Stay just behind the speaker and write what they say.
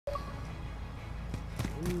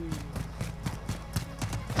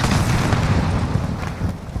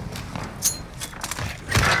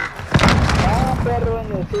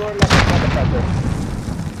on the floor like a motherfucker.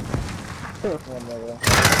 One nigga.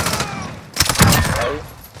 Right?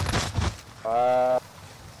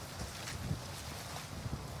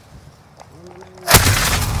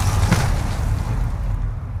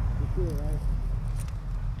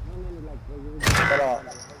 Hold on.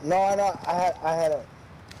 No, I know. I had a.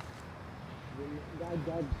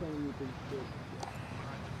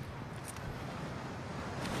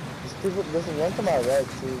 These people, listen, one to my right,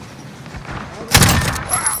 too.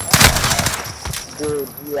 Dude,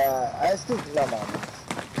 yeah, I still, no, man.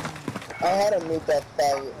 I had to meet that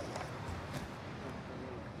faggot.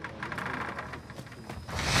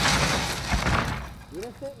 You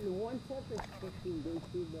know what? The one tap is 15 days,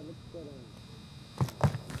 too, but let's put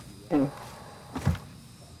on.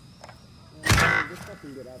 Just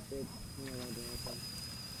fucking get out there.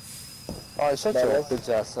 Oh, shut your bitch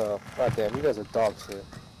ass up. God damn, you guys are dog shit.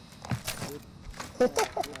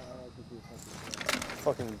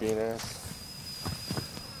 Fucking bean ass.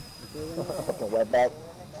 Fucking wet back.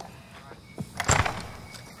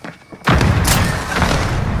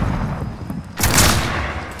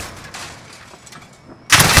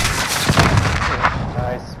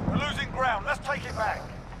 Nice. We're losing ground. Let's take it back.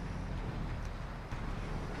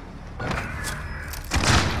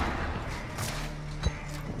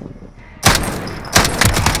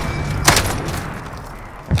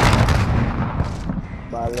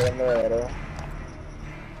 Vale, nuero.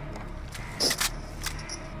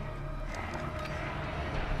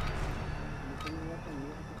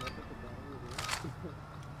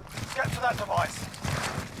 Get to that device.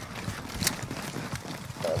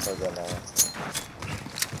 That's a good one.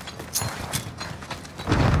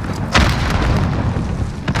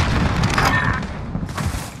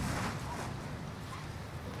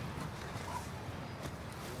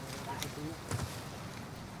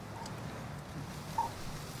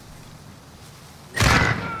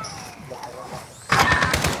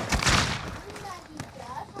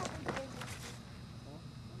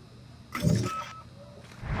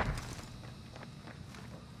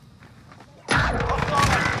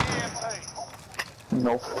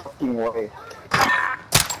 No fucking way.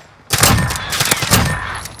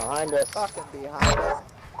 Behind us. Fucking behind us.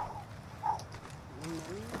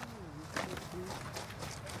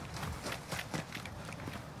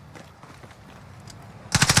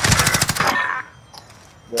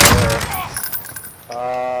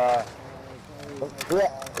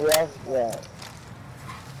 Yeah.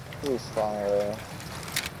 He's fine.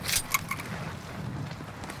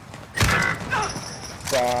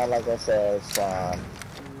 Spawn, like I said, spawn.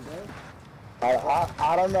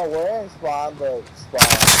 I don't know where in spawn, but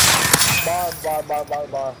spawn.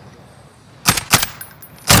 Bar.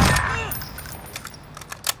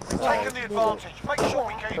 Taking the advantage. Make sure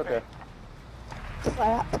we keep it.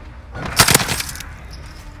 How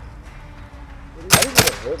do you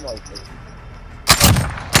get hit like this?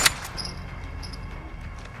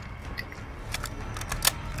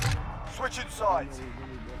 Switching sides.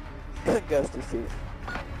 Ghosty feet.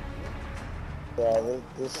 Yeah,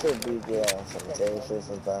 this should be good on some day shit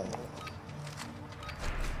sometime.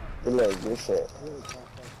 Good look, good shit.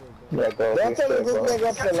 Yeah, go. Don't tell me this nigga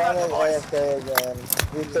up the longest AFK again.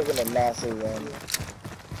 He's taking a massive win.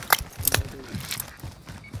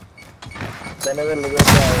 That nigga look at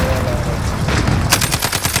that.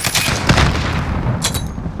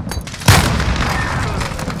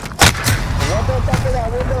 What the fuck is that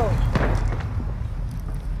window?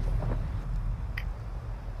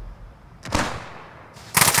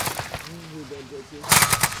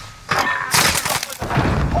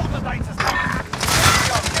 Hold the data station.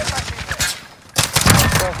 Get back in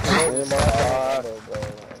there.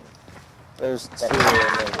 There's two in there.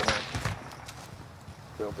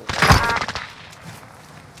 Building.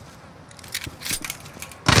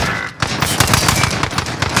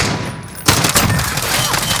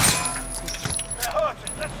 They're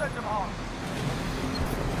hurting. Let's send them home.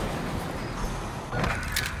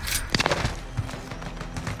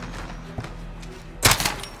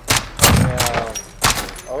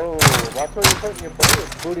 Oh, watch where you're putting your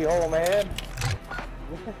booty hole, man.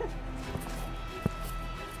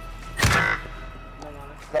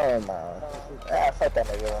 No. Ah, fuck that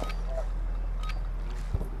nigga.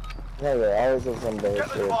 Nigga, I was just some Get the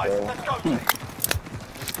bullshit, device. bro. Let's go, team.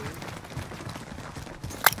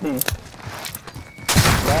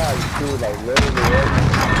 Nah, you see, like, literally,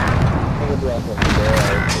 nigga be on some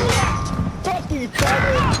bullshit. Fuck you,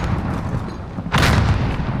 Tommy!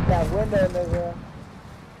 That window, nigga.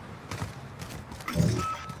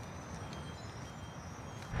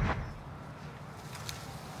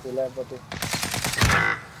 You left, buddy.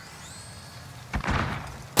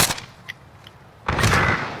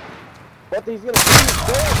 think he's gonna shoot his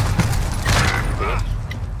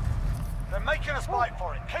They're making us fight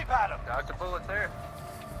for it. Keep at them. Dodge the bullets there.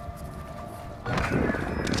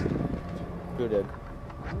 Who did?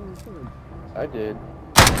 I did.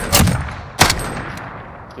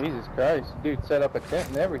 Jesus Christ. Dude set up a tent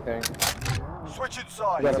and everything. Switching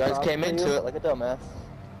sides. You You guys Props came for into you? it like a dumbass.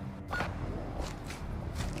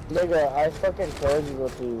 Nigga, I fucking told you go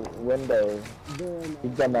to Windows. You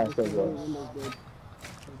dumbass nigga.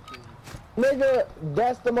 Nigga,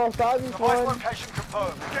 that's the most obvious Device one. location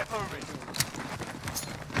confirmed. Get moving.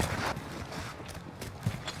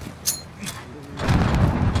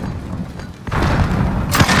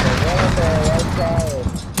 The one on the right side.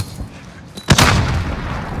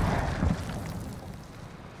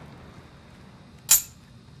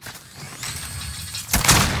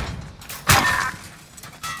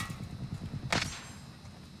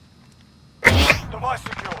 Device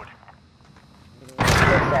secured.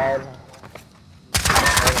 Left side.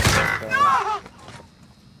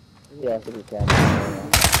 Yeah, I think we can.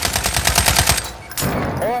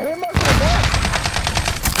 Oh, I hit my back!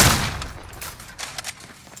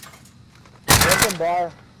 Broken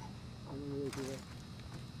bar.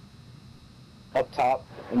 Up top,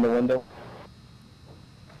 in the window.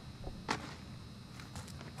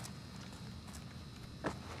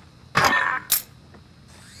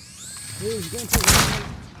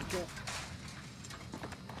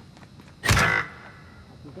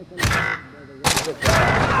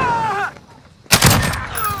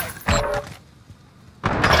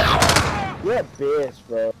 You're a bitch,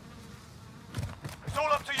 bro. It's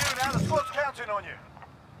all up to you now. The squad's counting on you.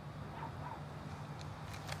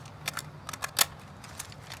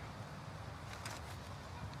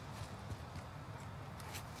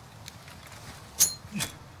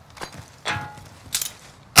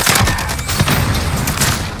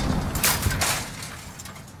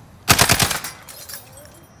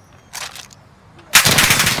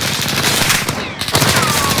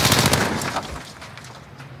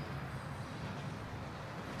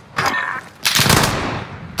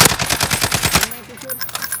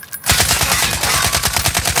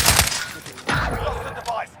 Lost the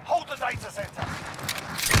device. Hold the data center.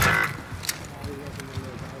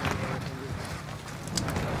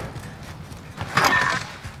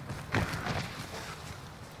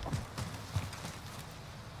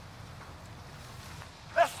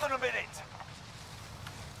 Less than a minute.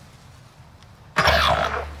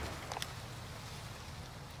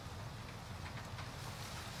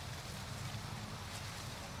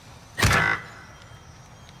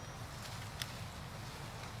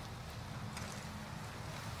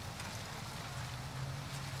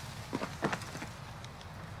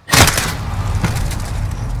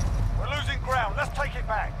 We're losing ground. Let's take it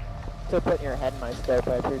back. Still putting your head in my scope,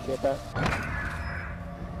 I appreciate that.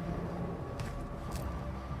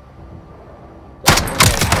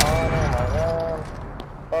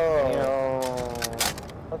 Oh,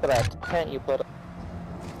 Look at that tent you put up.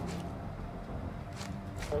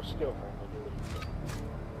 No skill.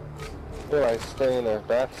 Feel like stay in their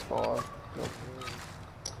back spawn.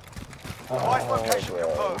 Device location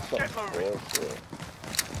bro, confirmed. Get moving. bullshit.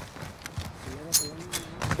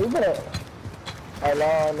 we better.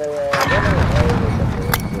 Along the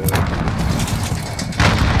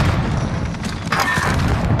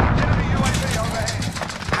Enemy UAV overhead.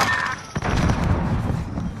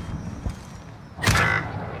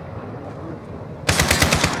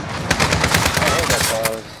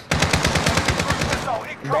 Cruise missile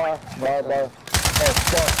incoming. bar. Oh,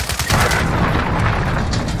 fuck.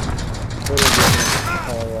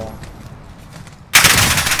 Oh, yeah.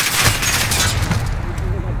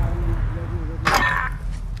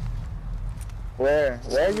 Where?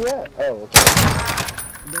 Where are you at? Oh,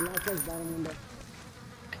 okay.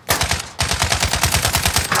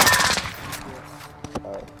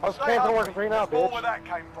 I was Stay paying for hungry. working for you now, There's more bitch. where that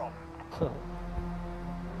came from.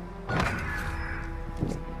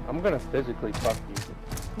 I'm gonna physically fuck you.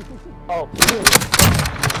 Oh,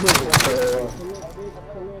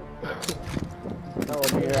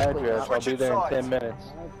 Tell me your address. I'll be there in 10 minutes.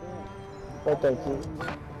 oh, thank you.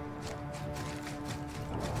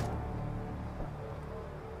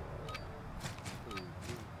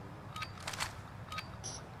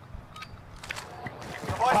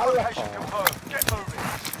 Device location confirmed. Get moving.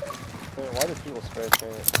 Man, why do people spray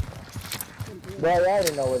paint? Bro, I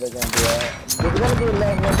already know where they're gonna be at. They're gonna be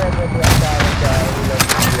left window, they'll be outside, we let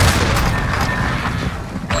them be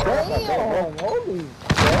damn, holy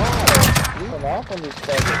God. You went off on these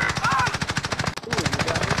fuckers.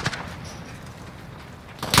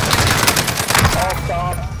 All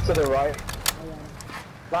stop to the right.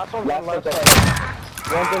 Last one's on Left the left with side. the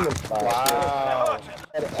Jump in the fire. Wow.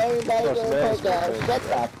 And anybody Those gonna legs take that? are Shut the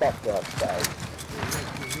fuck up, guys.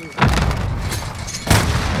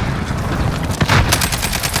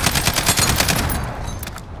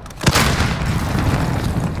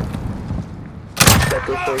 Got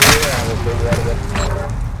this thing here, I will bring right away.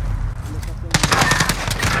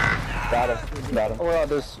 Got him. Got him. Oh, well,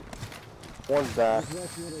 this one's back.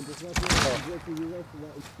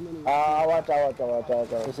 Watch out.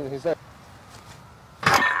 He's there.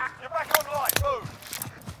 You're back online. Move.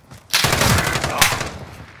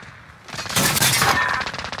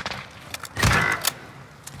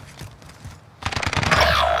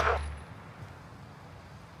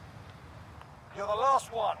 You're the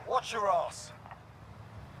last one. Watch your ass.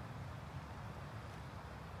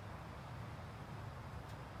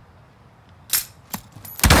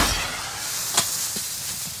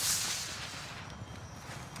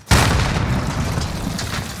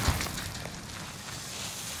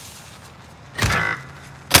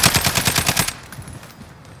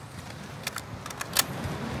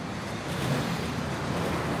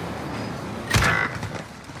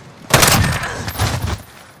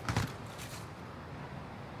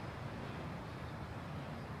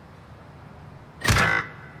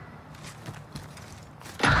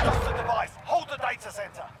 Lost the device. Hold the data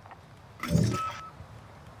center.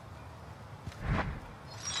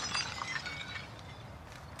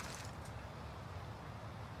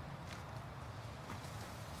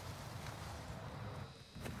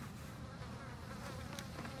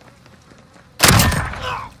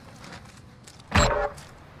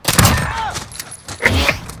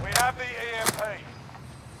 We have the EMP.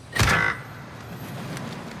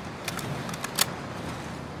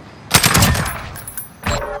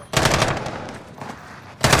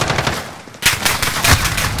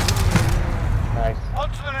 Nice. On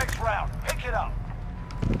to the next round. Pick it up.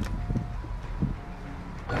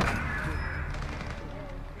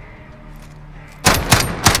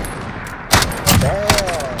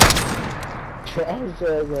 Damn.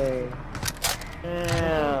 Treasure, man.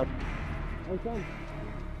 Damn.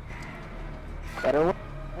 Better one.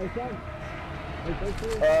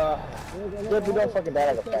 JP, don't fucking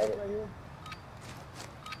die like a faggot.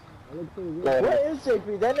 Where is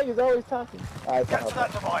JP? That nigga's always talking. Alright, Get to fine.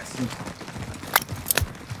 that device.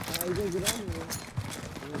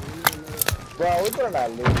 Bro, we better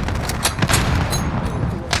not lose.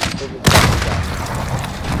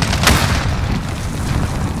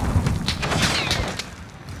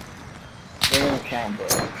 It didn't count, bro.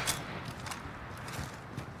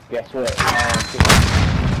 Guess what?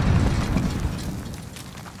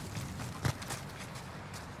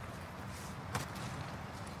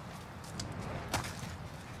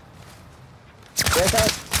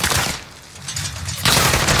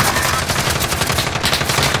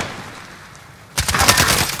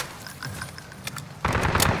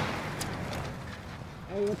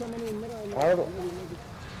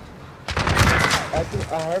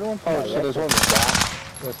 I heard one from Oh my shit, there's left. one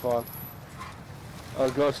back. This one. Oh,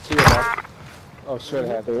 it goes to your left. Oh, should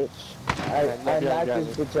have. Bitch. I knocked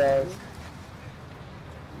his bitch ass.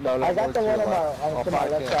 No, I got the one on my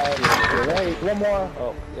left side. Wait, one more.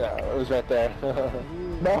 Oh, yeah, it was right there.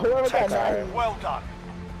 No, whoever got Check knocked. that. Well done.